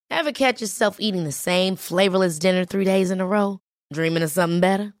Ever catch yourself eating the same flavorless dinner 3 days in a row? Dreaming of something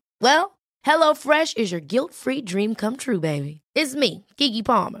better? Well, HelloFresh is your guilt-free dream come true, baby. It's me, Keke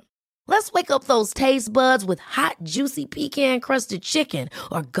Palmer. Let's wake up those taste buds with hot, juicy pecan-crusted chicken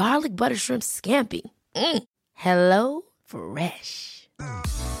or garlic butter shrimp scampi. Hello Fresh.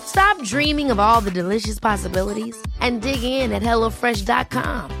 Stop dreaming of all the delicious possibilities and dig in at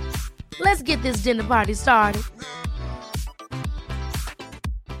HelloFresh.com. Let's get this dinner party started.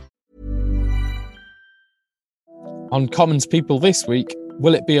 On Commons People this week,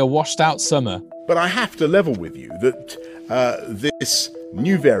 will it be a washed-out summer? But I have to level with you that this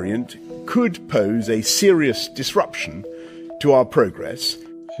new variant could pose a serious disruption to our progress.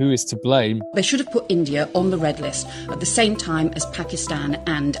 Who is to blame? They should have put India on the red list at the same time as Pakistan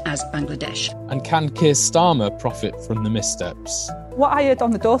and as Bangladesh. And can Keir Starmer profit from the missteps? What I heard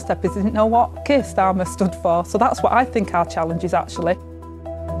on the doorstep is didn't know what Keir Starmer stood for, so that's what I think our challenge is actually.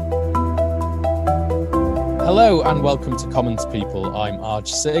 Hello and welcome to Commons People. I'm Arj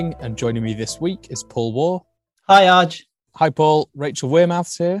Singh and joining me this week is Paul Waugh. Hi Arj. Hi Paul. Rachel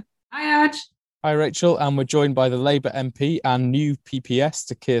Wearmouth's here. Hi Arj. Hi Rachel, and we're joined by the Labour MP and new PPS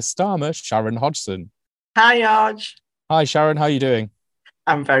to Keir Starmer, Sharon Hodgson. Hi Arj. Hi Sharon, how are you doing?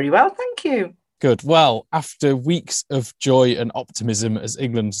 I'm very well, thank you. Good. Well, after weeks of joy and optimism as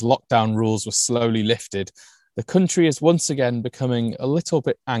England's lockdown rules were slowly lifted, the country is once again becoming a little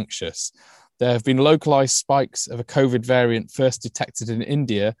bit anxious. There have been localised spikes of a COVID variant first detected in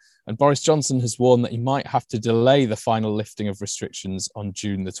India, and Boris Johnson has warned that he might have to delay the final lifting of restrictions on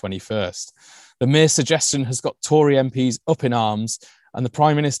June the 21st. The mere suggestion has got Tory MPs up in arms, and the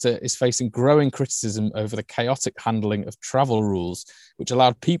Prime Minister is facing growing criticism over the chaotic handling of travel rules, which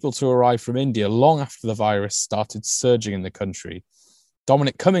allowed people to arrive from India long after the virus started surging in the country.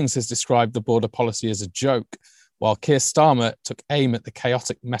 Dominic Cummings has described the border policy as a joke, while Keir Starmer took aim at the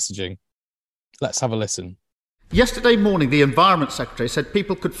chaotic messaging. Let's have a listen. Yesterday morning, the Environment Secretary said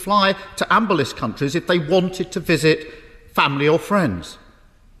people could fly to amber list countries if they wanted to visit family or friends.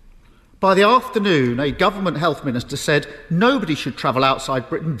 By the afternoon, a government health minister said nobody should travel outside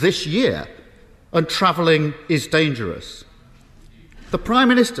Britain this year, and travelling is dangerous. The Prime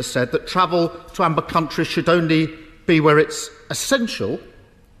Minister said that travel to amber countries should only be where it's essential.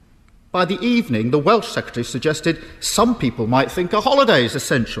 By the evening, the Welsh Secretary suggested some people might think a holiday is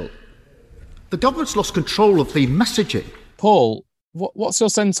essential. The government's lost control of the messaging. Paul, what's your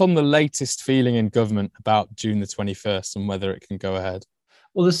sense on the latest feeling in government about June the 21st and whether it can go ahead?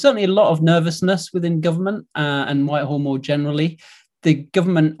 Well, there's certainly a lot of nervousness within government and Whitehall more generally. The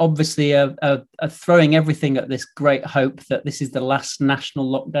government obviously are throwing everything at this great hope that this is the last national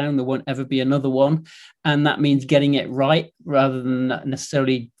lockdown. There won't ever be another one. And that means getting it right rather than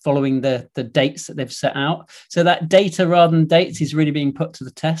necessarily following the dates that they've set out. So that data rather than dates is really being put to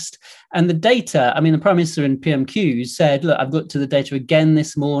the test. And the data, I mean, the Prime Minister in PMQs said, look, I've looked at the data again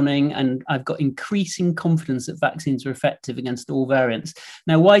this morning and I've got increasing confidence that vaccines are effective against all variants.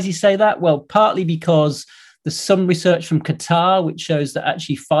 Now, why does he say that? Well, partly because there's some research from Qatar which shows that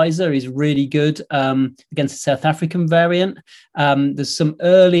actually Pfizer is really good against the South African variant. There's some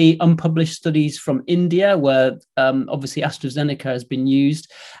early unpublished studies from India where obviously AstraZeneca has been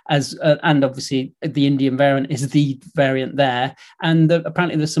used as, and obviously the Indian variant is the variant there. And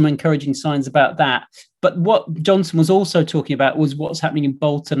apparently there's some encouraging signs about that. But what Johnson was also talking about was what's happening in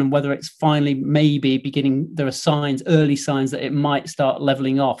Bolton and whether it's finally maybe beginning, there are signs, early signs that it might start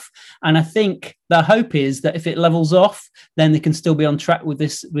levelling off. And I think the hope is that if it levels off, then they can still be on track with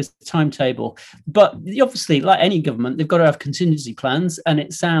this timetable. But obviously, like any government, they've got to have contingency plans. And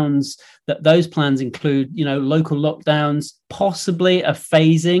it sounds that those plans include, local lockdowns, possibly a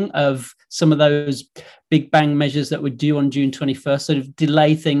phasing of some of those big bang measures that were due on June 21st, sort of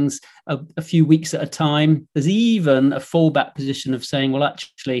delay things a few weeks at a time. There's even a fallback position of saying, well,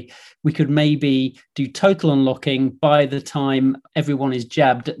 actually, we could maybe do total unlocking by the time everyone is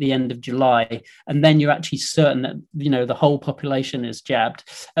jabbed at the end of July. And then you're actually certain that, the whole population is jabbed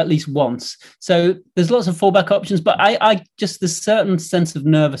at least once. So there's lots of fallback options, but I just, there's a certain sense of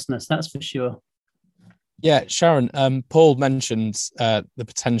nervousness, that's for sure. Yeah, Sharon, Paul mentioned the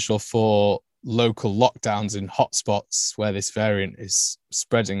potential for local lockdowns in hotspots where this variant is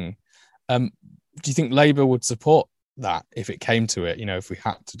spreading. Do you think Labour would support that if it came to it, if we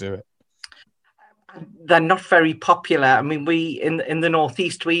had to do it? They're not very popular. I mean, we in the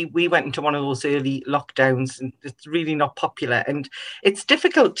Northeast, we went into one of those early lockdowns and it's really not popular. And it's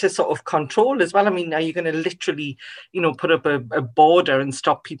difficult to sort of control as well. I mean, are you going to literally, put up a border and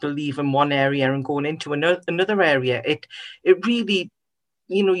stop people leaving one area and going into another area? It really,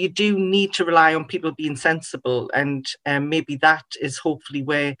 you do need to rely on people being sensible, and maybe that is hopefully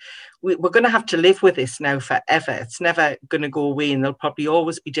where we're going to have to live with this now forever. It's never going to go away, and there'll probably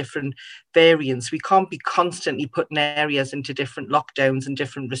always be different variants. We can't be constantly putting areas into different lockdowns and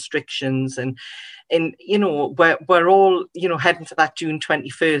different restrictions, and we're all heading for that June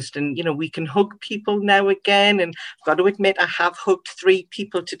 21st, and we can hug people now again. And I've got to admit, I have hugged 3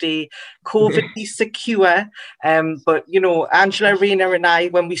 people today, COVIDly secure. But Angela, Rena, and I,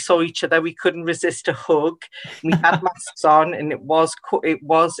 when we saw each other, we couldn't resist a hug. We had masks on, and it was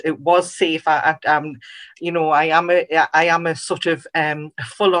safe. I am a sort of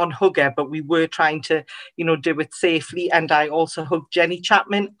full-on hugger, but we were trying to do it safely. And I also hugged Jenny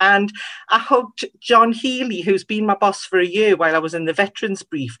Chapman, and I hugged John Healey, who's been my boss for a year while I was in the Veterans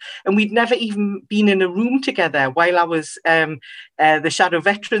Brief, and we'd never even been in a room together while I was the Shadow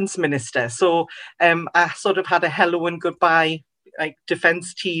Veterans Minister. So I sort of had a hello and goodbye, like,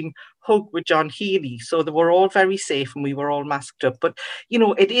 defence team hug with John Healey. So they were all very safe, and we were all masked up. But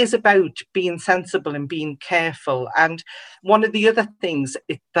it is about being sensible and being careful. And one of the other things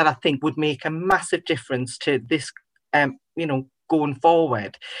that I think would make a massive difference to this going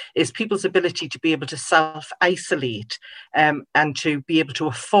forward is people's ability to be able to self-isolate and to be able to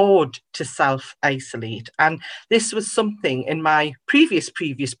afford to self-isolate. And this was something in my previous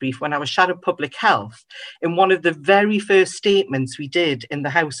brief when I was Shadow Public Health. In one of the very first statements we did in the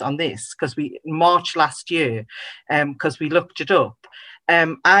House on this, because March last year, because we looked it up,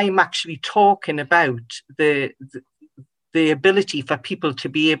 I'm actually talking about the ability for people to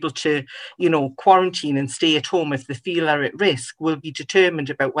be able to, quarantine and stay at home if they feel are at risk will be determined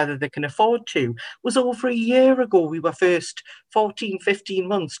about whether they can afford to. It was over a year ago. We were first 14, 15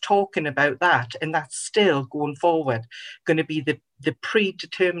 months talking about that. And that's still going forward going to be the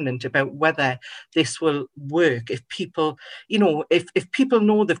predeterminant about whether this will work. If people, if people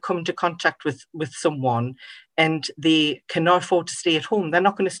know they've come into contact with someone and they cannot afford to stay at home, they're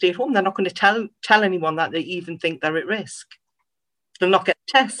not going to stay at home. They're not going to tell anyone that they even think they're at risk. They'll not get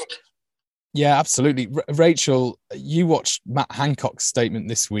a test. Yeah, absolutely. Rachel, you watched Matt Hancock's statement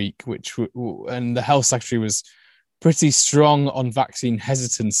this week, and the health secretary was pretty strong on vaccine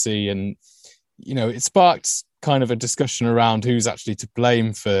hesitancy, and it sparked kind of a discussion around who's actually to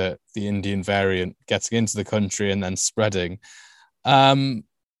blame for the Indian variant getting into the country and then spreading. Do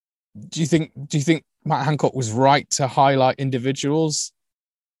you think Matt Hancock was right to highlight individuals?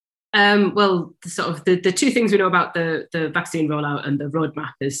 Well, the 2 things we know about the vaccine rollout and the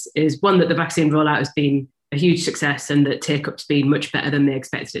roadmap is one, that the vaccine rollout has been a huge success and that take-up's been much better than they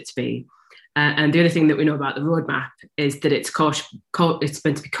expected it to be. And the other thing that we know about the roadmap is that it's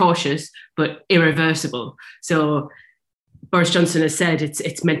meant to be cautious but irreversible. So Boris Johnson has said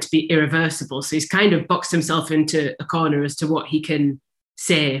it's meant to be irreversible. So he's kind of boxed himself into a corner as to what he can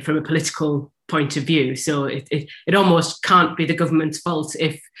say from a political point of view. So it almost can't be the government's fault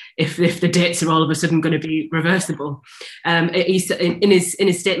if the dates are all of a sudden going to be reversible. In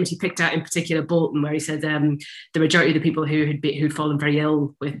his statement, he picked out in particular Bolton, where he said the majority of the people who'd fallen very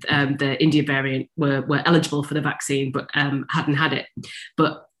ill with the India variant were eligible for the vaccine but hadn't had it.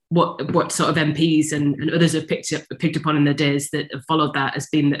 But what sort of MPs and others have picked up on in the days that have followed that has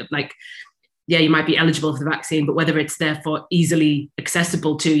been that, like, yeah, you might be eligible for the vaccine, but whether it's therefore easily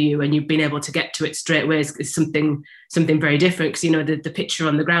accessible to you and you've been able to get to it straight away is something very different. Because, the picture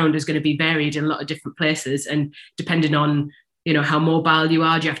on the ground is going to be varied in a lot of different places. And depending on, how mobile you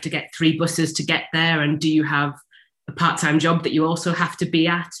are, do you have to get 3 buses to get there? And do you have a part-time job that you also have to be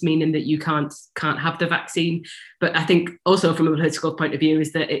at, meaning that you can't have the vaccine? But I think also from a political point of view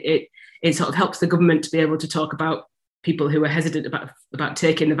is that it sort of helps the government to be able to talk about people who are hesitant about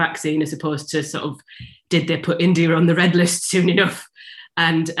taking the vaccine, as opposed to sort of, did they put India on the red list soon enough?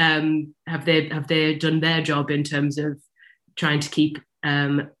 And have they done their job in terms of trying to keep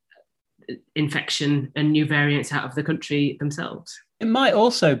infection and new variants out of the country themselves? It might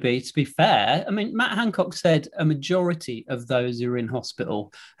also be, to be fair, I mean, Matt Hancock said a majority of those who were in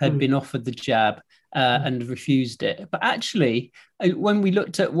hospital had been offered the jab and refused it. But actually, when we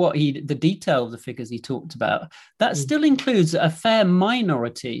looked at the detail of the figures he talked about, that still includes a fair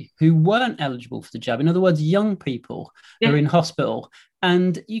minority who weren't eligible for the jab. In other words, young people who are in hospital.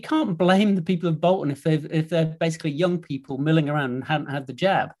 And you can't blame the people of Bolton if they're basically young people milling around and hadn't had the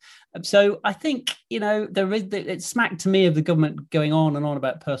jab. So I think, it smacked to me of the government going on and on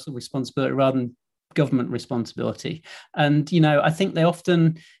about personal responsibility rather than government responsibility. And, I think they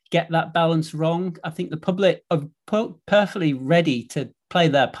often get that balance wrong. I think the public are perfectly ready to play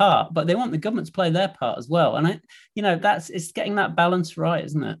their part, but they want the government to play their part as well. And it's getting that balance right,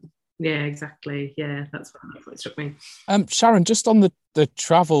 isn't it? Yeah, exactly. Yeah, that's what struck me. Sharon, just on the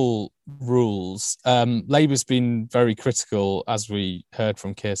travel rules, Labour's been very critical, as we heard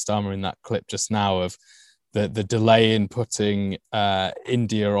from Keir Starmer in that clip just now, of the delay in putting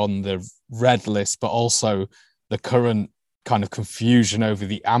India on the red list, but also the current kind of confusion over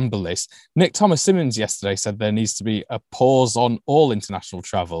the amber list. Nick Thomas-Symonds yesterday said there needs to be a pause on all international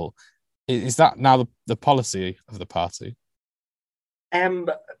travel. Is that now the policy of the party?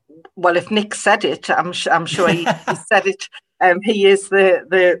 Well, if Nick said it, I'm sure he said it. He is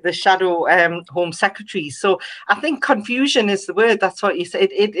the shadow Home Secretary. So I think confusion is the word. That's what he said.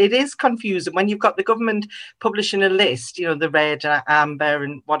 It is confusing when you've got the government publishing a list, the red, amber,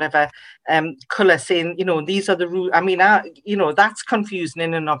 and whatever colour, saying, these are the rules. I mean, that's confusing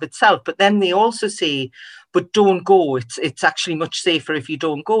in and of itself. But then they also say, but don't go. It's actually much safer if you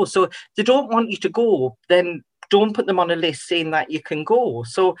don't go. So they don't want you to go, then don't put them on a list saying that you can go.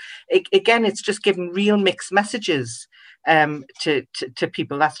 So again, it's just giving real mixed messages to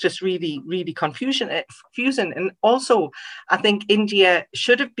people. That's just really, really confusing. And also, I think India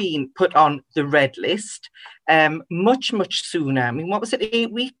should have been put on the red list much, much sooner. I mean, what was it,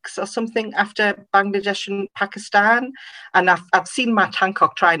 8 weeks or something after Bangladesh and Pakistan? And I've seen Matt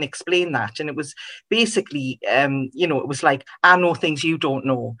Hancock try and explain that. And it was basically, it was like, I know things you don't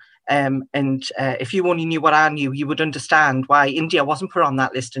know. If you only knew what I knew, you would understand why India wasn't put on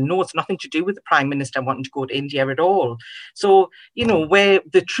that list. And no, it's nothing to do with the Prime Minister wanting to go to India at all. So, where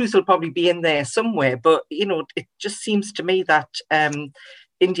the truth will probably be in there somewhere. But, it just seems to me that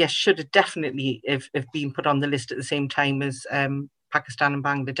India should have definitely have been put on the list at the same time as Pakistan and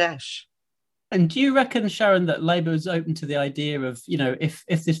Bangladesh. And do you reckon, Sharon, that Labour is open to the idea of, if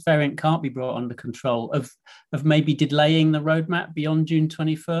this variant can't be brought under control, of maybe delaying the roadmap beyond June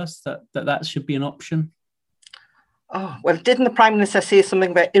 21st, that should be an option? Oh, well, didn't the Prime Minister say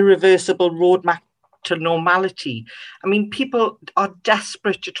something about irreversible roadmap to normality? I mean, people are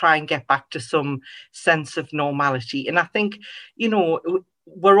desperate to try and get back to some sense of normality. And I think,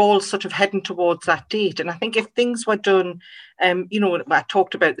 we're all sort of heading towards that date. And I think if things were done, I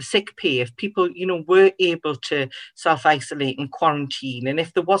talked about the sick pay, if people, were able to self-isolate and quarantine, and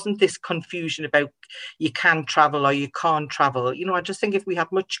if there wasn't this confusion about you can travel or you can't travel, I just think if we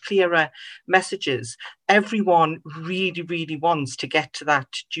have much clearer messages, everyone really, really wants to get to that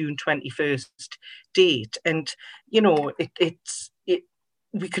June 21st date. And,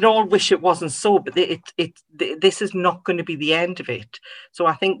 we can all wish it wasn't so, but this is not going to be the end of it. So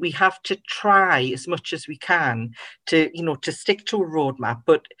I think we have to try as much as we can to stick to a roadmap.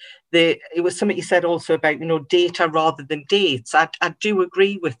 But it was something you said also about, data rather than dates. I do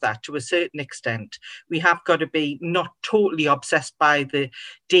agree with that to a certain extent. We have got to be not totally obsessed by the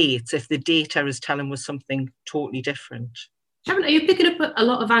dates if the data is telling us something totally different. Sharon, are you picking up a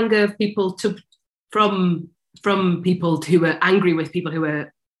lot of anger of people from people who are angry with people who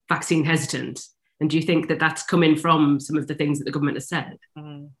are vaccine hesitant? And do you think that that's coming from some of the things that the government has said?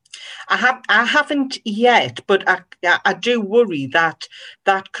 I haven't yet, but I do worry that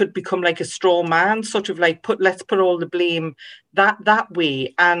could become like a straw man, sort of like let's put all the blame that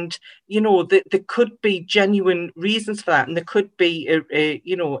way. And, there could be genuine reasons for that. And there could be,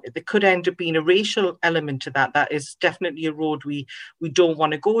 there could end up being a racial element to that. That is definitely a road we don't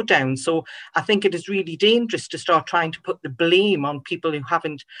want to go down. So I think it is really dangerous to start trying to put the blame on people who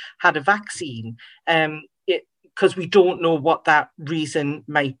haven't had a vaccine. Because we don't know what that reason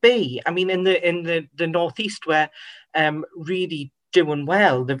might be. I mean, in the Northeast, we're really doing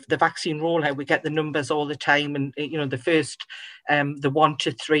well. The vaccine rollout, we get the numbers all the time, and the first, the 1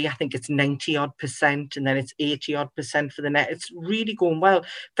 to 3, I think it's 90% and then it's 80% for the net. It's really going well.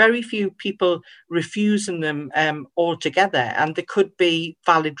 Very few people refusing them altogether, and there could be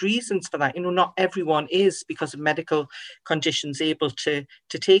valid reasons for that. Not everyone is, because of medical conditions, able to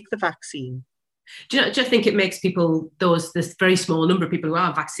take the vaccine. Do you think it makes people, this very small number of people who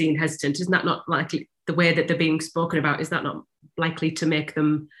are vaccine hesitant, isn't that not likely, the way that they're being spoken about, is that not likely to make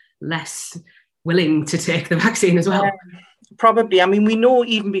them less willing to take the vaccine as well? Probably. I mean, we know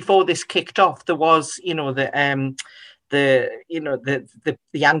even before this kicked off, there was, the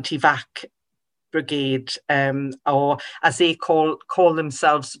anti-vax brigade, or as they call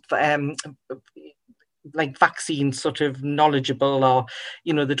themselves, like vaccine sort of knowledgeable, or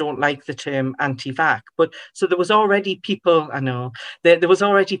they don't like the term anti-vax. But so there was already people, there was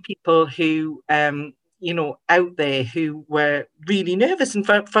already people who out there who were really nervous, and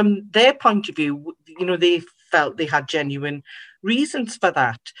from their point of view, they felt they had genuine reasons for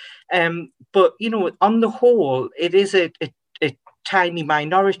that. But on the whole, it is a tiny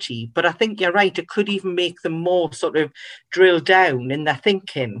minority. But I think you're right, it could even make them more sort of drill down in their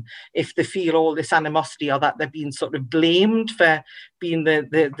thinking if they feel all this animosity, or that they're being sort of blamed for being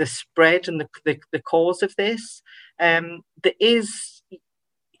the spread and the cause of this. There is,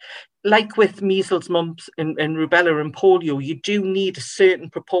 like with measles, mumps and rubella and polio, you do need a certain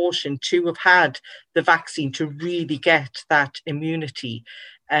proportion to have had the vaccine to really get that immunity.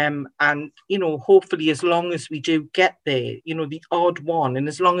 And, hopefully as long as we do get there, the odd one, and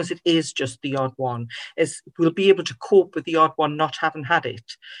as long as it is just the odd one, we'll be able to cope with the odd one not having had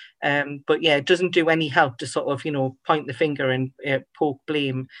it. But yeah, it doesn't do any help to sort of, point the finger and poke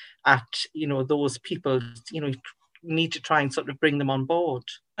blame at, those people, need to try and sort of bring them on board.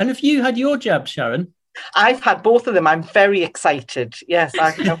 And have you had your jab, Sharon? I've had both of them. I'm very excited. Yes,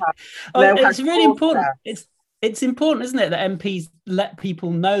 I've now had. It's really important. It's important, isn't it, that MPs let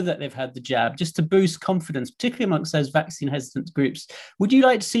people know that they've had the jab, just to boost confidence, particularly amongst those vaccine hesitant groups. Would you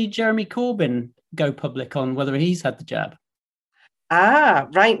like to see Jeremy Corbyn go public on whether he's had the jab? Ah,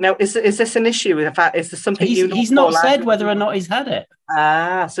 right. Now, is this an issue? Is this something he's not said whether or not he's had it.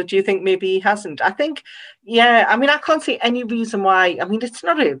 Ah, so do you think maybe he hasn't? I think, yeah. I mean, I can't see any reason why. I mean, it's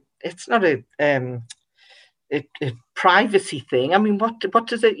not a privacy thing. I mean, what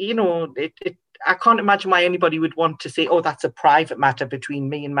does it? I can't imagine why anybody would want to say, "Oh, that's a private matter between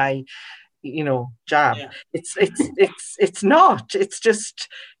me and my, jab." Yeah. It's not. It's just,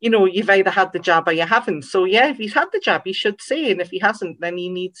 you've either had the jab or you haven't. So yeah, if he's had the jab, he should say, and if he hasn't, then he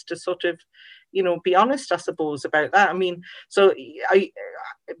needs to sort of, be honest, I suppose, about that. I mean, so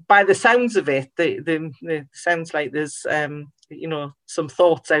by the sounds of it, the sounds like there's some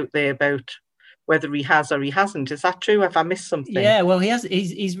thoughts out there about whether he has or he hasn't. Is that true? Have I missed something? Yeah, well,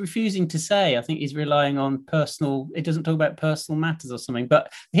 he's refusing to say. I think he's relying on it doesn't talk about personal matters or something.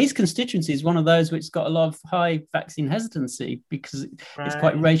 But his constituency is one of those which got a lot of high vaccine hesitancy because it's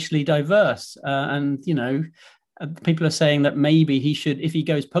quite racially diverse. And, people are saying that maybe he should, if he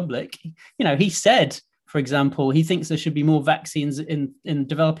goes public, he said, for example, he thinks there should be more vaccines in the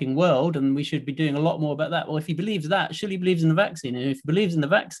developing world, and we should be doing a lot more about that. Well, if he believes that, surely he believes in the vaccine. And if he believes in the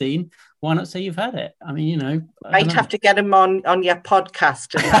vaccine, why not say you've had it? I mean, I'd have to get him on your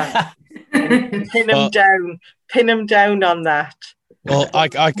podcast and pin him down on that. Well,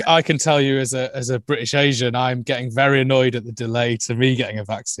 I can tell you as a British Asian, I'm getting very annoyed at the delay to me getting a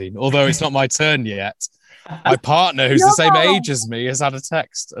vaccine, although it's not my turn yet. My partner, who's the same age as me, has had a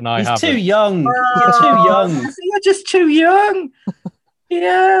text, and I haven't. He's too young. You're too young. You're just too young.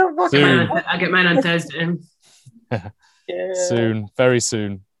 Yeah. I get mine on Thursday. Yeah. Soon, very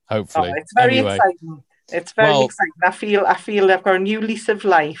soon, hopefully. It's very exciting. It's very exciting. I feel I've got a new lease of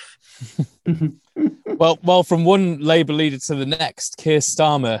life. Well, from one Labour leader to the next, Keir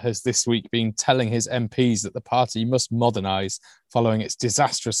Starmer has this week been telling his MPs that the party must modernise following its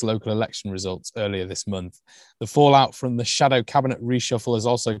disastrous local election results earlier this month. The fallout from the shadow cabinet reshuffle has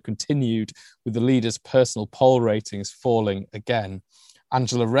also continued, with the leader's personal poll ratings falling again.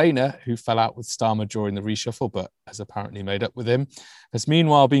 Angela Rayner, who fell out with Starmer during the reshuffle but has apparently made up with him, has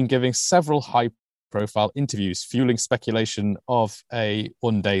meanwhile been giving several high-profile interviews, fueling speculation of a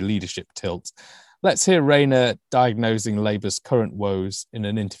one-day leadership tilt. Let's hear Rayner diagnosing Labour's current woes in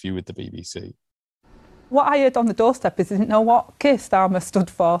an interview with the BBC. What I heard on the doorstep is he didn't know what Keir Starmer stood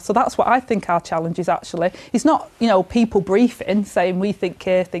for. So that's what I think our challenge is actually. It's not, people briefing saying we think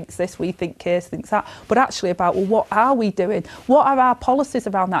Keir thinks this, we think Keir thinks that, but actually about, well, what are we doing? What are our policies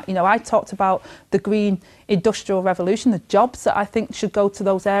around that? I talked about the green industrial revolution, the jobs that I think should go to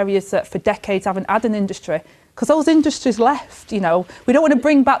those areas that for decades haven't had an industry. Because those industries left, we don't want to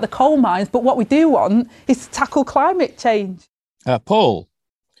bring back the coal mines, but what we do want is to tackle climate change. Paul,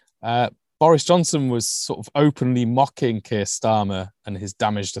 Boris Johnson was sort of openly mocking Keir Starmer and his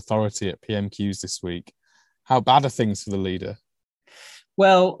damaged authority at PMQs this week. How bad are things for the leader?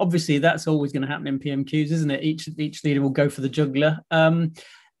 Well, obviously, that's always going to happen in PMQs, isn't it? Each leader will go for the juggler.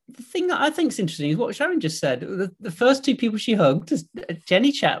 The thing that I think is interesting is what Sharon just said. The first two people she hugged is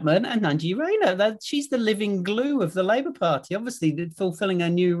Jenny Chapman and Nanji Rayner. She's the living glue of the Labour Party, obviously fulfilling her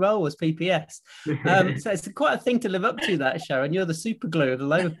new role as PPS. So it's quite a thing to live up to, that, Sharon. You're the super glue of the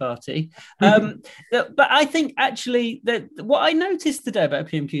Labour Party. But I think actually that what I noticed today about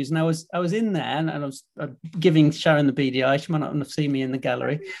PMQs, and I was in there and I was giving Sharon the BDI. She might not have seen me in the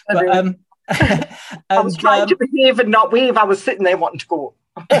gallery. But I was trying to behave and not wave. I was sitting there wanting to go.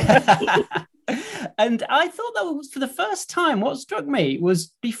 And I thought that was, for the first time, what struck me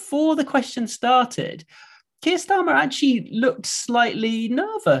was before the question started, Keir Starmer actually looked slightly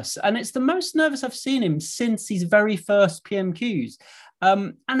nervous, and it's the most nervous I've seen him since his very first PMQs.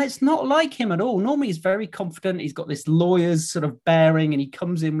 And it's not like him at all. Normally he's very confident. He's got this lawyer's sort of bearing, and he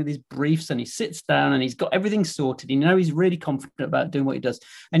comes in with his briefs and he sits down and he's got everything sorted. He's really confident about doing what he does.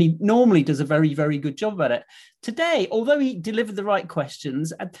 And he normally does a very, very good job at it. Today, although he delivered the right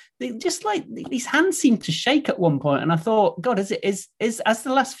questions, they just like his hands seemed to shake at one point. And I thought, God, as the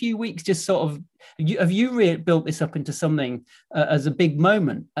last few weeks just sort of, have you built this up into something as a big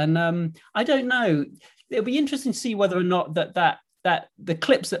moment? And I don't know. It'll be interesting to see whether or not that the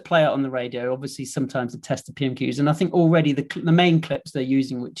clips that play out on the radio, obviously sometimes attest to PMQs. And I think already the main clips they're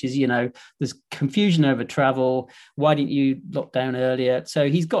using, which is, there's confusion over travel. Why didn't you lock down earlier? So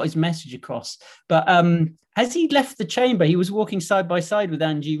he's got his message across. But as he left the chamber, he was walking side by side with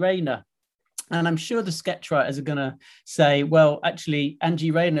Angie Rayner. And I'm sure the sketch writers are going to say, well, actually,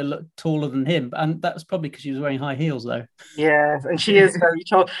 Angie Rayner looked taller than him. And that was probably because she was wearing high heels, though. Yeah, and she is very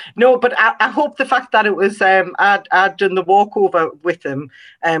tall. No, but I hope the fact that it was, I'd done the walkover with him,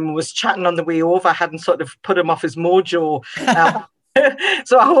 was chatting on the way over, hadn't sort of put him off his mojo.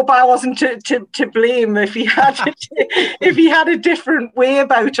 So I hope I wasn't to blame if he had a different way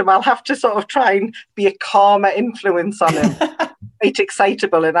about him. I'll have to sort of try and be a calmer influence on him. Quite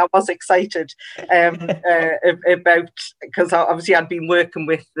excitable, and I was excited about, because obviously I'd been working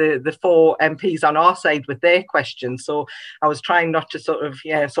with the 4 MPs on our side with their questions, so I was trying not to sort of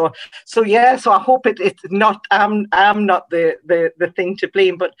so I hope it's not I'm not the thing to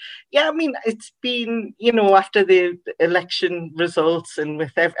blame. But yeah, I mean, it's been, after the election results and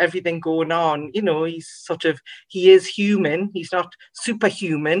with everything going on, he is human, he's not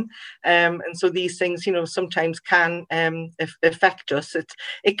superhuman, and so these things sometimes can affect us.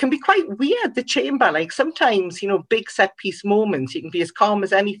 It can be quite weird, the chamber. Like sometimes, big set piece moments, you can be as calm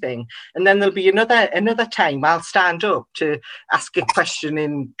as anything, and then there'll be another time I'll stand up to ask a question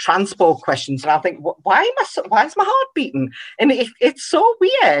in transport questions, and I'll think, why is my heart beating? And it's so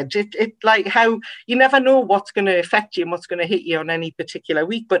weird. It like how you never know what's going to affect you and what's going to hit you on any particular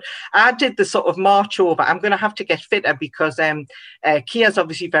week. But I did the sort of march over. I'm going to have to get fitter because Keir's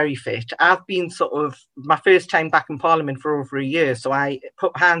obviously very fit. I've been sort of my first time back in Parliament for over a year, so I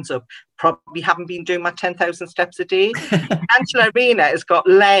put hands up. Probably haven't been doing my 10,000 steps a day. Angela Rayner has got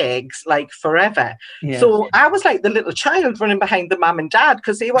legs like forever. Yeah. So I was like the little child running behind the mum and dad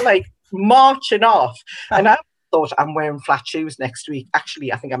because they were like marching off. And I thought, I'm wearing flat shoes next week.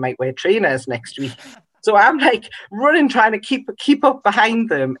 Actually, I think I might wear trainers next week. So I'm like running, trying to keep up behind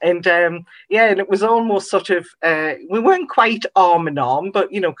them. And and it was almost sort of, we weren't quite arm in arm,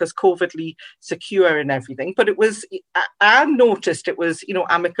 but, because COVIDly secure and everything. But it was, I noticed it was,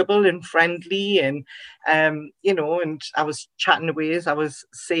 amicable and friendly and, and I was chatting away as I was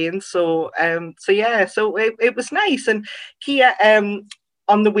saying. So it was nice. And Keir,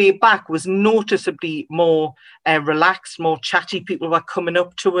 on the way back was noticeably more relaxed, more chatty. People were coming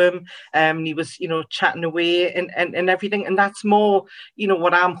up to him, and he was, chatting away and everything. And that's more,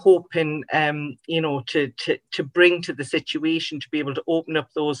 what I'm hoping, to bring to the situation, to be able to open up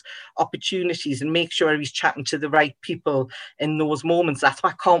those opportunities and make sure he's chatting to the right people in those moments. That's why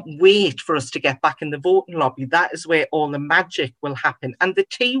I can't wait for us to get back in the voting lobby. That is where all the magic will happen. And the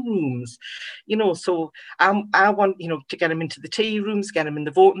tea rooms, so I want, to get him into the tea rooms, get him in the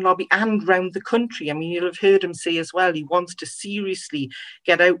voting lobby and round the country. I mean, you'll have heard him say as well, he wants to seriously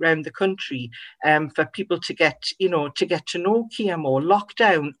get out round the country for people to get to know Keir more.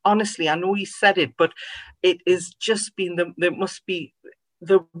 Lockdown, honestly, I know he said it, but it has just been there must be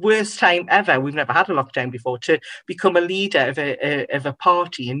the worst time ever. We've never had a lockdown before, to become a leader of a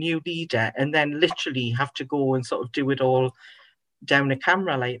party, a new leader, and then literally have to go and sort of do it all down a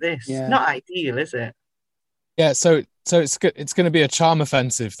camera like this. Yeah. Not ideal, is it? Yeah, so it's going to be a charm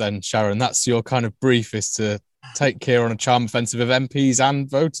offensive then, Sharon. That's your kind of brief, is to take Keir on a charm offensive of MPs and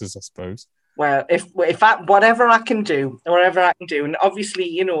voters, I suppose. Well, if whatever I can do, and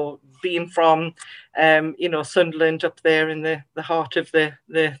obviously, being from, Sunderland up there in the heart of the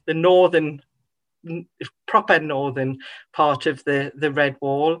northern, proper northern part of the Red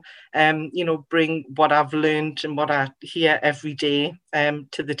Wall, bring what I've learned and what I hear every day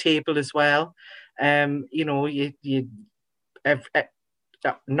to the table as well.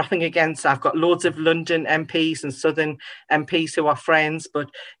 Nothing against, I've got loads of London MPs and Southern MPs who are friends,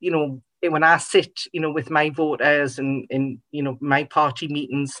 but when I sit with my voters and in my party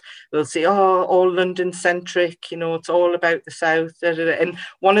meetings, they'll say, oh, all London centric, it's all about the South, and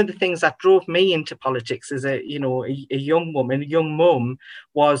one of the things that drove me into politics as a young woman, a young mum,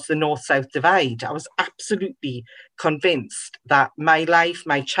 was the North-South divide. I was absolutely convinced that my life,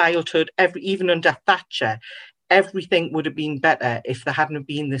 my childhood, even under Thatcher, everything would have been better if there hadn't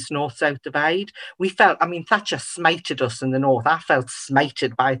been this north-south divide. We felt, I mean, Thatcher smited us in the north. I felt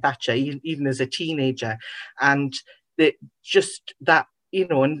smited by Thatcher, even as a teenager. And just that, you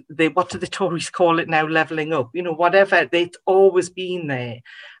know, and what do the Tories call it now, levelling up? You know, whatever, it's always been there.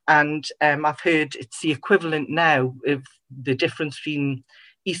 And I've heard it's the equivalent now of the difference between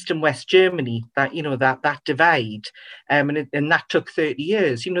East and West Germany, that, you know, that divide, and that took 30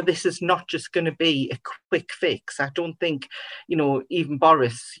 years. You know, this is not just going to be a quick fix. I don't think, you know, even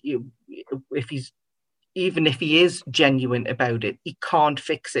Boris, if he is genuine about it, he can't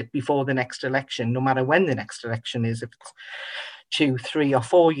fix it before the next election, no matter when the next election is, if it's 2, 3 or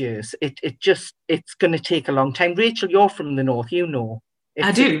 4 years. It's going to take a long time. Rachel, you're from the north, you know.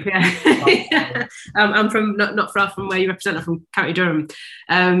 I do, yeah. I'm from not far from where you represent. I'm from County Durham.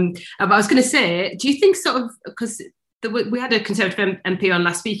 But I was going to say, do you think sort of, because we had a Conservative MP on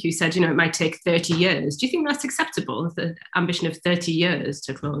last week who said, you know, it might take 30 years. Do you think that's acceptable, the ambition of 30 years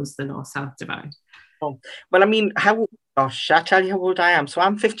to close the north-south divide? Well, I mean, gosh, I tell you how old I am. So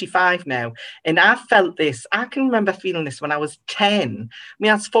I'm 55 now, and I felt this. I can remember feeling this when I was 10. I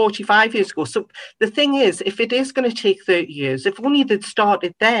mean, that's 45 years ago. So the thing is, if it is going to take 30 years, if only they'd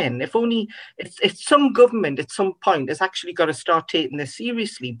started then, if only it's some government at some point has actually got to start taking this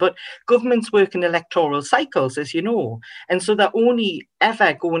seriously. But governments work in electoral cycles, as you know, and so they're only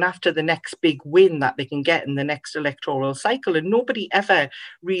ever going after the next big win that they can get in the next electoral cycle, and nobody ever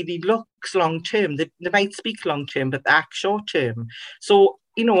really looks long term. They might speak long term, but they act short term. So,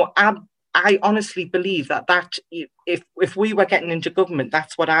 you know, I honestly believe that if we were getting into government,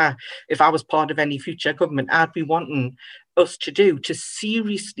 that's what if I was part of any future government, I'd be wanting us to do, to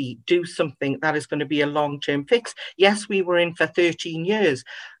seriously do something that is going to be a long-term fix. Yes, we were in for 13 years.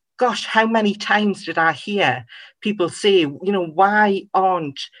 Gosh, how many times did I hear people say, you know, why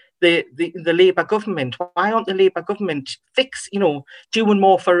aren't the Labour government, why aren't the Labour government doing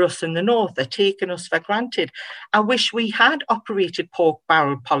more for us in the north? They're taking us for granted. I wish we had operated pork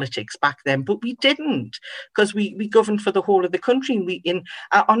barrel politics back then, but we didn't, because we governed for the whole of the country.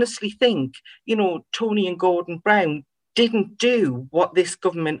 I honestly think, you know, Tony and Gordon Brown didn't do what this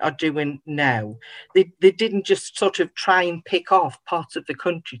government are doing now. They didn't just sort of try and pick off parts of the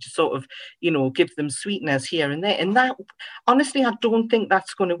country to sort of, you know, give them sweeteners here and there. And that, honestly, I don't think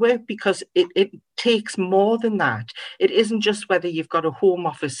that's going to work, because it takes more than that. It isn't just whether you've got a Home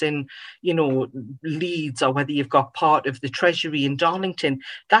Office in, you know, Leeds, or whether you've got part of the Treasury in Darlington.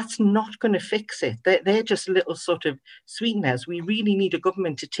 That's not going to fix it. They're just little sort of sweeteners. We really need a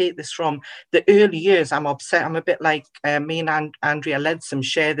government to take this from the early years. I'm upset. I'm a bit like me and Andrea Leadsom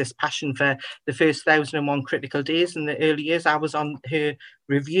share this passion for the first 1001 critical days. In the early years, I was on her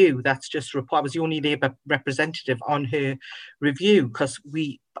review. That's just report. I was the only Labour representative on her review, because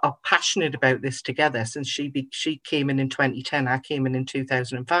we are passionate about this together. Since she came in 2010, I came in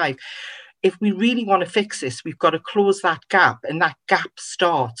 2005. If we really want to fix this, we've got to close that gap, and that gap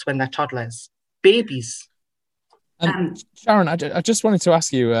starts when they're toddlers, babies. Sharon, I just wanted to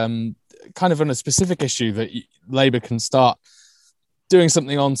ask you, kind of on a specific issue that Labour can start doing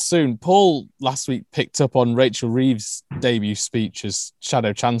something on soon. Paul last week picked up on Rachel Reeves' debut speech as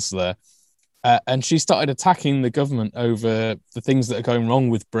Shadow Chancellor, and she started attacking the government over the things that are going wrong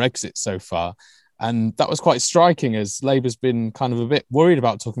with Brexit so far. And that was quite striking, as Labour's been kind of a bit worried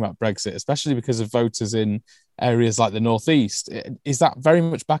about talking about Brexit, especially because of voters in areas like the North East. Is that very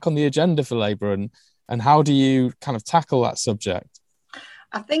much back on the agenda for Labour, and how do you kind of tackle that subject?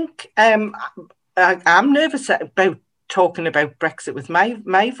 I think I'm nervous about talking about Brexit with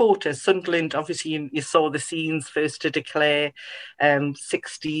my voters. Sunderland, obviously, you saw the scenes first to declare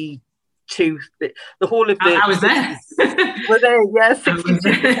 62. The whole of the... I was there. Were there, yeah,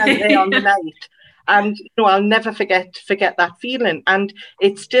 62% there on the night. And, you know, I'll never forget that feeling. And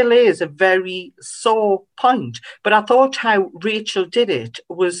it still is a very sore point. But I thought how Rachel did it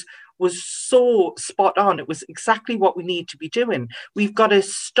was so spot on. It was exactly what we need to be doing. We've got to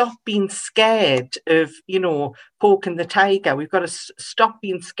stop being scared of, you know, poking the tiger. We've got to stop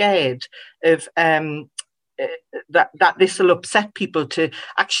being scared of that this will upset people, to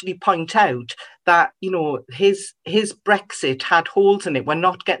actually point out that, you know, his Brexit had holes in it. We're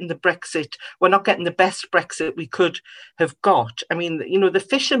not getting the best Brexit we could have got. I mean, you know, the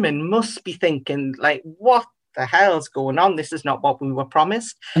fishermen must be thinking, like, what the hell's going on? This is not what we were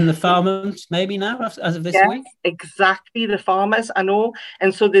promised. And the farmers, maybe now, as of this week? Exactly, the farmers, I know.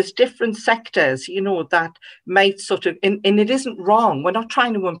 And so there's different sectors, you know, that might sort of, and it isn't wrong. We're not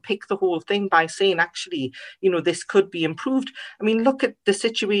trying to unpick the whole thing by saying, actually, you know, this could be improved. I mean, look at the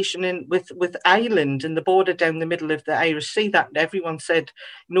situation with Ireland and the border down the middle of the Irish Sea that everyone said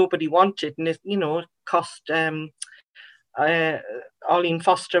nobody wanted. And, you know, cost Arlene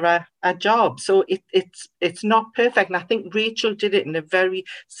Foster a job. So it's not perfect. And I think Rachel did it in a very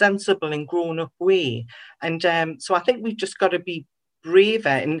sensible and grown-up way. And so I think we've just got to be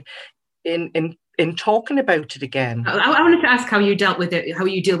braver in talking about it again. I wanted to ask how you dealt with it, how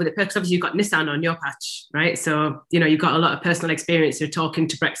you deal with it, because obviously you've got Nissan on your patch, right? So, you've got a lot of personal experience. You're talking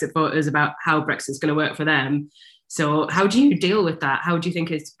to Brexit voters about how Brexit's going to work for them. So how do you deal with that? How do you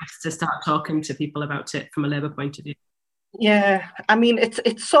think it's best to start talking to people about it from a Labour point of view? Yeah, I mean,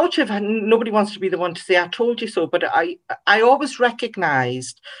 it's sort of, nobody wants to be the one to say, I told you so, but I always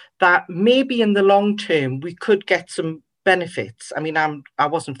recognised that maybe in the long term, we could get some benefits. I mean, I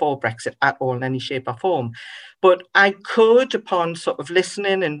wasn't for Brexit at all in any shape or form, but I could, upon sort of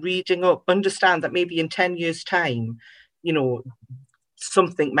listening and reading up, understand that maybe in 10 years' time,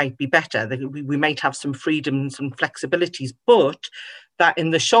 something might be better. We might have some freedoms and flexibilities, but that in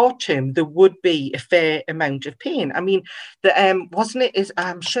the short term there would be a fair amount of pain. I mean, wasn't it?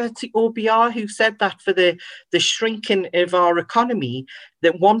 I'm sure it's the OBR who said that for the shrinking of our economy,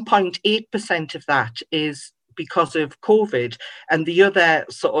 that 1.8% of that is because of COVID, and the other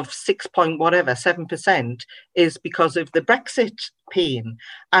sort of 7% is because of the Brexit pain.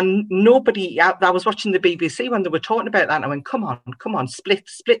 And nobody, I was watching the BBC when they were talking about that, and I went, come on, split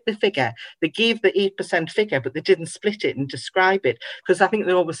the figure. They gave the 8% figure, but they didn't split it and describe it, because I think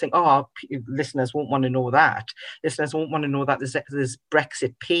they always think, listeners won't want to know that. Listeners won't want to know that there's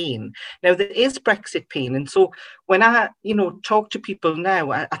Brexit pain. Now, there is Brexit pain. And so when I, talk to people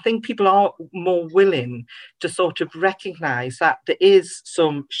now, I think people are more willing to sort of recognise that there is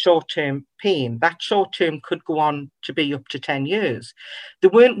some short-term pain. That short-term could go on to be up to 10 years. They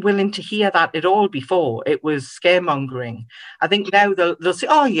weren't willing to hear that at all before. It was scaremongering. I think now they'll say,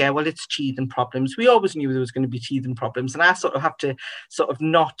 oh yeah, well, it's teething problems. We always knew there was going to be teething problems. And I sort of have to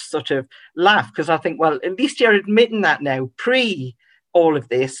not laugh, because I think, well, at least you're admitting that now. Pre all of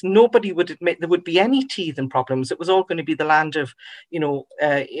this, nobody would admit there would be any teething problems. It was all going to be the land of,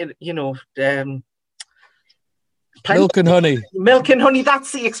 milk and honey. Milk and honey,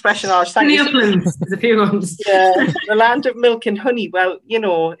 that's the expression. There's a few ones. Yeah, the land of milk and honey. Well,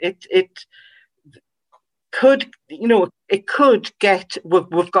 it could, it could get,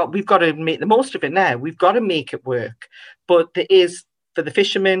 we've got to make the most of it now. We've got to make it work. But there is, for the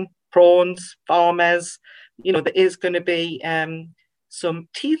fishermen, prawns, farmers, there is going to be some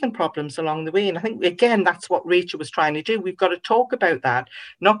teething problems along the way. And I think, again, that's what Rachel was trying to do. We've got to talk about that,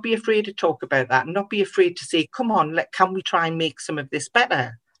 not be afraid to talk about that, and not be afraid to say, come on, can we try and make some of this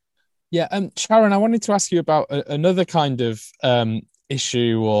better? Yeah, Sharon, I wanted to ask you about another kind of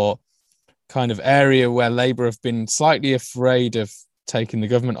issue or kind of area where Labour have been slightly afraid of taking the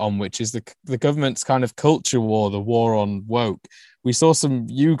government on, which is the government's kind of culture war, the war on woke. We saw some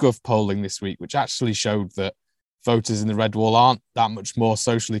YouGov polling this week, which actually showed that voters in the Red Wall aren't that much more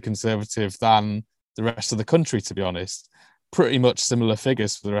socially conservative than the rest of the country, to be honest. Pretty much similar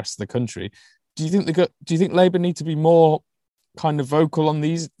figures for the rest of the country. Do you think Labour need to be more kind of vocal on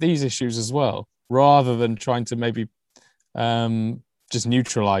these issues as well, rather than trying to maybe just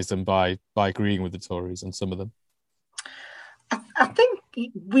neutralise them by agreeing with the Tories on some of them? I think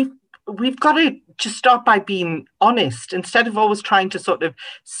we've got to just start by being honest, instead of always trying to sort of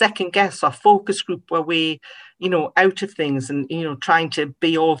second guess or focus group our way, out of things and, trying to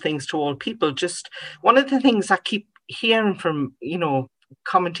be all things to all people. Just one of the things I keep hearing from,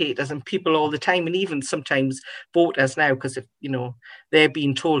 commentators and people all the time, and even sometimes voters now, because if they're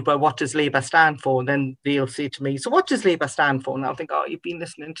being told, well, what does Labour stand for? And then they'll say to me, so what does Labour stand for? And I'll think, you've been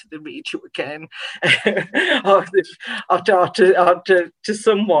listening to the radio again, or to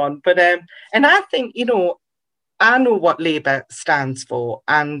someone. But and I think, I know what Labour stands for,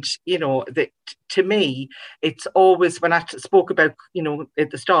 and that to me, it's always, when I spoke about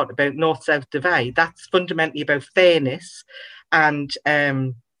at the start about North-South divide, that's fundamentally about fairness and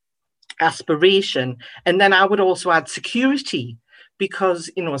aspiration. And then I would also add security, because,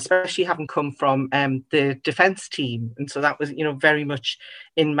 especially having come from the defence team. And so that was, very much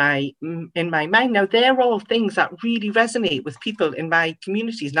in my mind. Now, they're all things that really resonate with people in my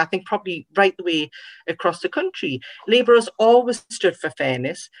communities. And I think probably right the way across the country. Labour has always stood for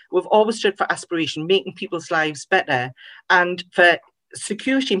fairness. We've always stood for aspiration, making people's lives better, and for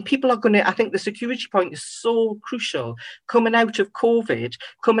security. And people are going to, I think the security point is so crucial. Coming out of COVID,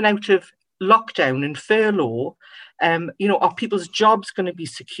 coming out of lockdown and furlough, are people's jobs going to be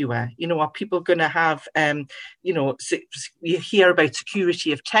secure? Are people going to have, you hear about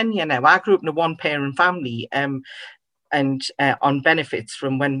security of tenure now. I grew up in a one-parent family. on benefits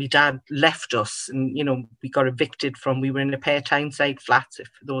from when my dad left us, and we got evicted we were in a pair of Tyneside flats, if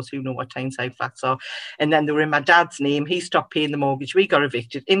for those who know what Tyneside flats are, and then they were in my dad's name. He stopped paying the mortgage, we got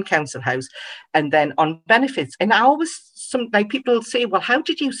evicted in council house, and then on benefits. And I always, people say, well, how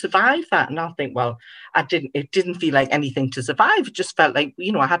did you survive that? And I think, well, it didn't feel like anything to survive. It just felt like,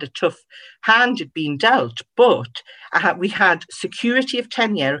 I had a tough hand had been dealt, but we had security of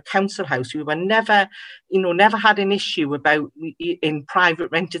tenure at council house. We were never had an issue about in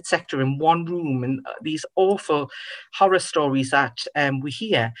private rented sector in one room, and these awful horror stories that we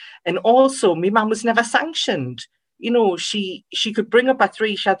hear. And also, my mum was never sanctioned. She could bring up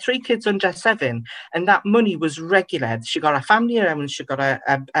she had 3 kids under 7, and that money was regular. She got a family allowance, she got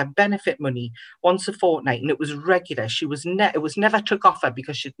a benefit money once a fortnight, and it was regular. It was never took off her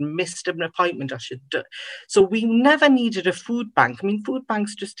because she'd missed an appointment, so we never needed a food bank. I mean, food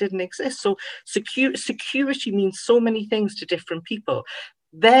banks just didn't exist. So security means so many things to different people.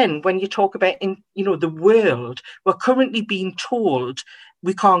 Then when you talk about the world, we're currently being told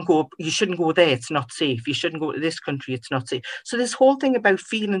we can't go, you shouldn't go there, it's not safe. You shouldn't go to this country, it's not safe. So this whole thing about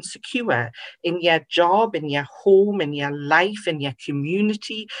feeling secure in your job, in your home, in your life, in your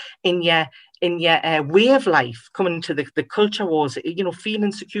community, in your way of life, coming into the culture wars,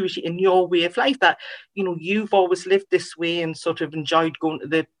 feeling security in your way of life, that, you've always lived this way and sort of enjoyed going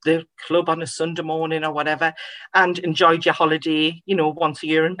to the club on a Sunday morning or whatever, and enjoyed your holiday, once a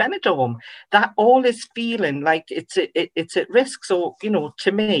year in Benidorm. That all is feeling like it's at risk. So,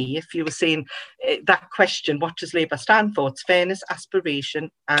 to me, if you were saying that question, what does Labour stand for? It's fairness,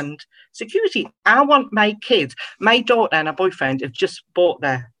 aspiration and security. I want my kids, my daughter and her boyfriend have just bought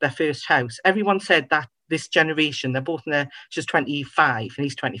their first house. Everyone said that this generation, they're both she's 25 and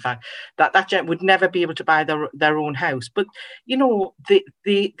he's 25, that gen would never be able to buy their own house. But,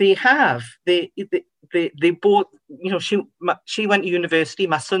 they have. They both, she went to university,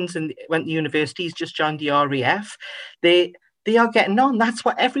 my son's went to university, he's just joined the RAF. They are getting on. That's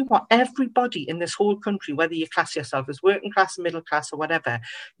what everybody in this whole country, whether you class yourself as working class, middle class or whatever,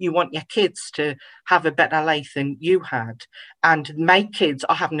 you want your kids to have a better life than you had. And my kids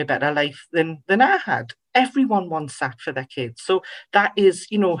are having a better life than I had. Everyone wants that for their kids. So that is,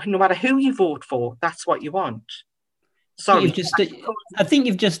 no matter who you vote for, that's what you want. Sorry. I think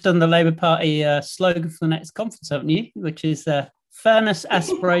you've just done the Labour Party slogan for the next conference, haven't you? Which is fairness,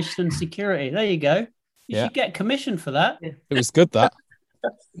 aspiration and security. There you go. You should get commission for that. It was good, that.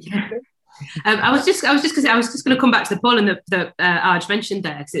 I was just going to come back to the polling that Arj mentioned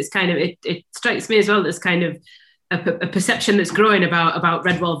there, because it's kind of it strikes me as well. There's kind of a perception that's growing about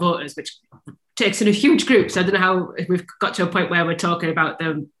red wall voters, which takes in a huge group. So I don't know how we've got to a point where we're talking about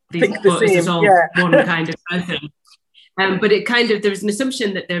these voters as all one kind of person. But it kind of, there's an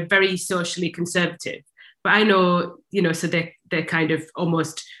assumption that they're very socially conservative. But I know, so they're kind of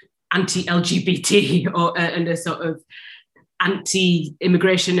almost anti-LGBT and a sort of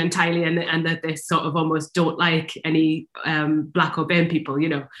anti-immigration entirely, and that they sort of almost don't like any black or BAME people,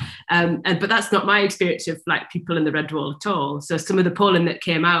 but that's not my experience of like people in the red wall at all. So some of the polling that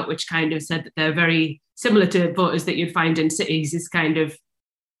came out, which kind of said that they're very similar to voters that you'd find in cities, is kind of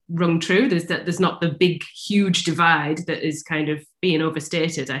rung true. There's not the big huge divide that is kind of being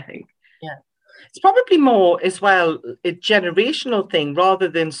overstated, I think. Yeah. It's probably more as well a generational thing rather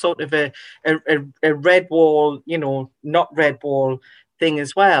than sort of a red wall, not red wall thing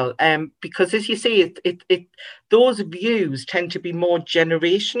as well. Because as you say, those views tend to be more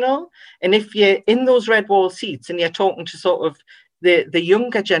generational. And if you're in those red wall seats and you're talking to sort of the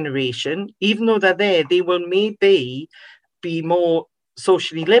younger generation, even though they're there, they will maybe be more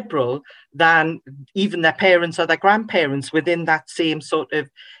socially liberal than even their parents or their grandparents within that same sort of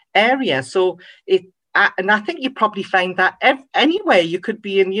area. So and I think you probably find that anywhere. You could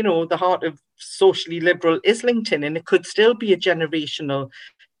be in, the heart of socially liberal Islington, and it could still be a generational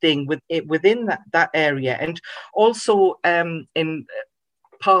thing within that area. And also in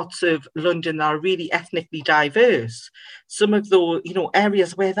parts of London that are really ethnically diverse, some of those,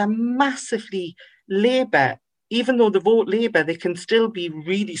 areas where they're massively Labour, even though they vote Labour, they can still be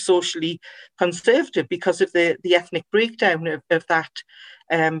really socially conservative because of the ethnic breakdown of that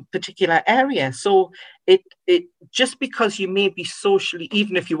particular area. So it just because you may be socially,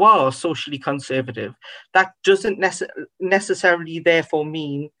 even if you are socially conservative, that doesn't necessarily therefore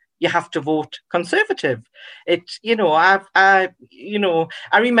mean you have to vote Conservative. I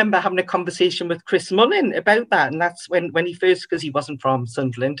remember having a conversation with Chris Mullin about that, and that's when he first, because he wasn't from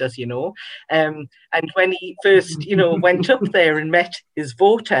Sunderland, as you know, and when he first, went up there and met his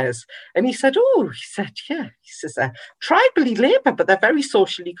voters, and he said, tribally Labour, but they're very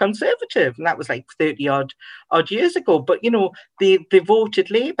socially conservative, and that was like 30 odd years ago. But they voted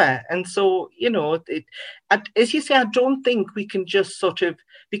Labour, and so as you say, I don't think we can just sort of,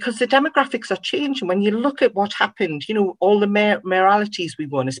 because the demographics are changing. When you look at what happened, all the mayoralties we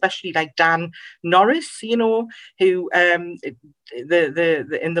won, especially like Dan Norris, who in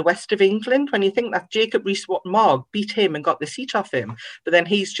the west of England, when you think that Jacob Rees-Mogg beat him and got the seat off him, but then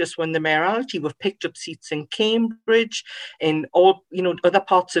he's just won the mayoralty. We've picked up seats in Cambridge, in all other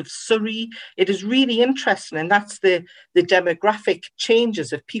parts of Surrey. It is really interesting, and that's the demographic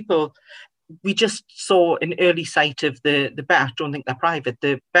changes of people. We just saw an early sight of I don't think they're private,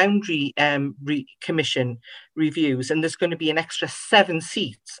 the Boundary Commission reviews, and there's going to be an extra 7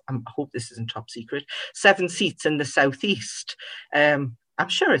 seats. I hope this isn't top secret. 7 seats in the southeast. I'm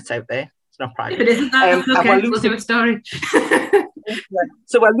sure it's out there. It's not private. But isn't that okay? We'll do a story.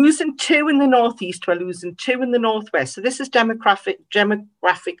 So we're losing 2 in the northeast, we're losing 2 in the northwest. So this is demographic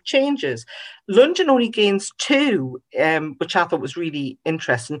changes. London only gains 2, which I thought was really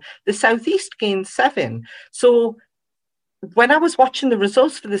interesting. The southeast gains 7. So when I was watching the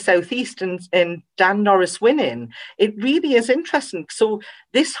results for the southeast and Dan Norris winning, it really is interesting. So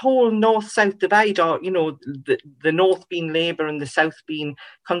this whole north-south divide, or the north being Labour and the south being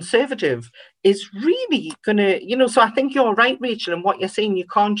Conservative, is really going to, so I think you're right, Rachel, and what you're saying. You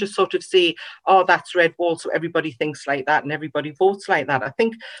can't just sort of say, oh, that's red wall, so everybody thinks like that and everybody votes like that. I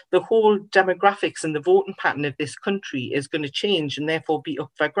think the whole demographics and the voting pattern of this country is going to change and therefore be up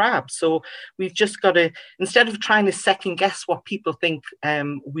for grabs. So we've just got to, instead of trying to second guess what people think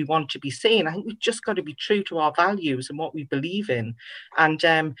we want to be saying, I think we've just got to be true to our values and what we believe in, and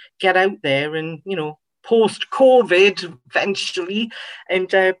get out there and, post-COVID eventually, and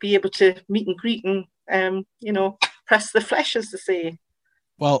be able to meet and greet and, press the flesh, as they say.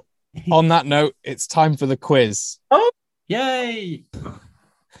 Well, on that note, it's time for the quiz. Oh, yay!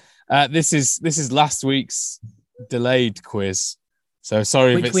 This is last week's delayed quiz. So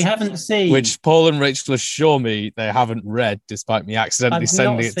sorry which if it's... we haven't seen. Which Paul and Rachel assure me they haven't read, despite me accidentally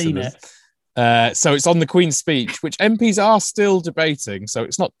sending it to them. So it's on the Queen's Speech, which MPs are still debating, so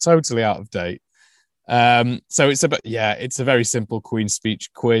it's not totally out of date. So it's a very simple Queen's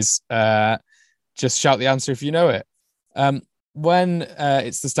Speech quiz. Just shout the answer if you know it. When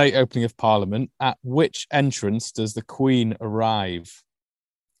it's the state opening of Parliament, at which entrance does the Queen arrive?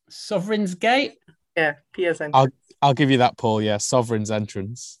 Sovereign's Gate? Yeah, Piers entrance. I'll give you that, Paul. Yeah, Sovereign's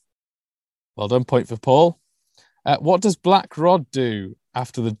entrance. Well done, point for Paul. What does Black Rod do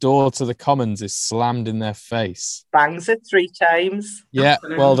after the door to the Commons is slammed in their face? Bangs it 3 times. Yeah,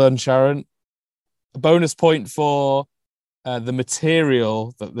 well done, Sharon. A bonus point for the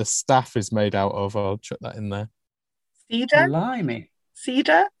material that the staff is made out of. I'll chuck that in there. Cedar? Blimey.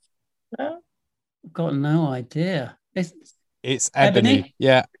 Cedar? No? I've got no idea. It's ebony.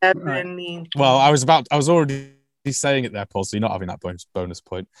 Yeah. Ebony. Right. Well, I was already saying it there, Paul, so you're not having that bonus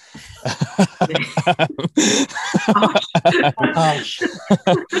point.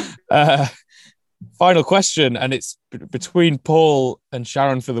 Final question, and it's between Paul and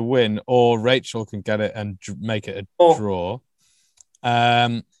Sharon for the win, or Rachel can get it and make it a draw.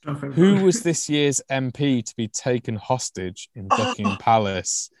 Who was this year's MP to be taken hostage in Buckingham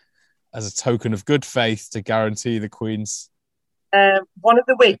Palace as a token of good faith to guarantee the Queen's? One of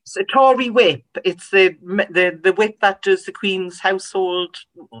the whips, a Tory whip. It's the whip that does the Queen's household.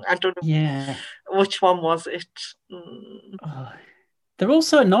 I don't know. Yeah. Which one was it? They're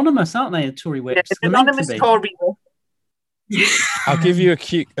also anonymous, aren't they? The Tory whips. Yeah, it's anonymous Tory whip. I'll give you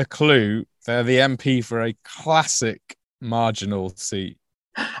a clue. They're the MP for a classic marginal seat.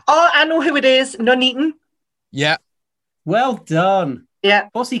 Oh, I know who it is. Nuneaton. Yeah. Well done. Yeah.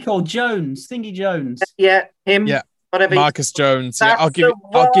 What's he called? Jones. Thingy Jones. Yeah, him. Yeah. Whatever. Marcus Jones. Yeah, I'll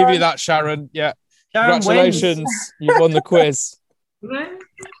give you that, Sharon. Yeah. Sharon Congratulations. Wins. You've won the quiz.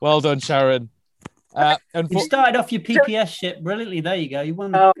 Well done, Sharon. You started off your PPS shit brilliantly. There you go. You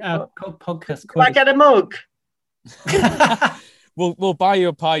won the podcast quiz. Do I get a mug? We'll buy you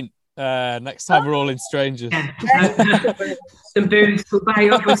a pint next time we're all in strangers. Some booze. We'll buy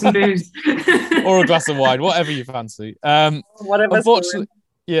you up with some booze. Or a glass of wine, whatever you fancy. Unfortunately,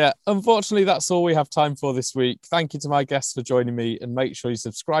 that's all we have time for this week. Thank you to my guests for joining me, and make sure you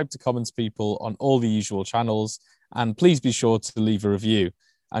subscribe to Commons People on all the usual channels, and please be sure to leave a review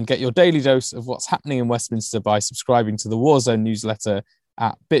and get your daily dose of what's happening in Westminster by subscribing to the Warzone newsletter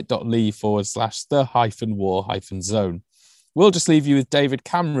at bit.ly/the-war-zone. We'll just leave you with David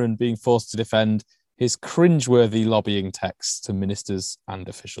Cameron being forced to defend his cringeworthy lobbying texts to ministers and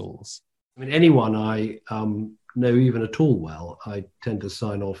officials. I mean, anyone I know even at all well, I tend to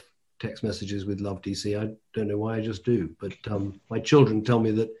sign off text messages with Love DC. I don't know why, I just do. But my children tell me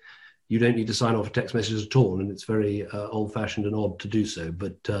that you don't need to sign off text messages at all, and it's very old-fashioned and odd to do so.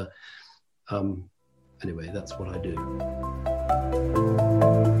 But anyway, that's what I do.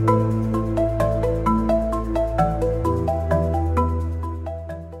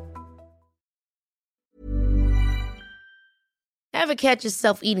 Ever catch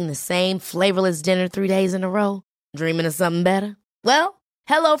yourself eating the same flavorless dinner 3 days in a row? Dreaming of something better? Well,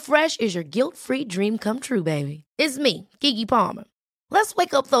 HelloFresh is your guilt-free dream come true, baby. It's me, Keke Palmer. Let's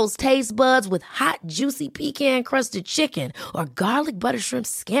wake up those taste buds with hot, juicy pecan-crusted chicken or garlic butter shrimp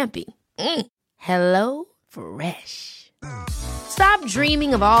scampi. Hello Fresh. Stop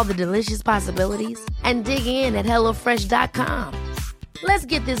dreaming of all the delicious possibilities and dig in at HelloFresh.com. Let's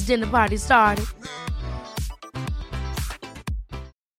get this dinner party started.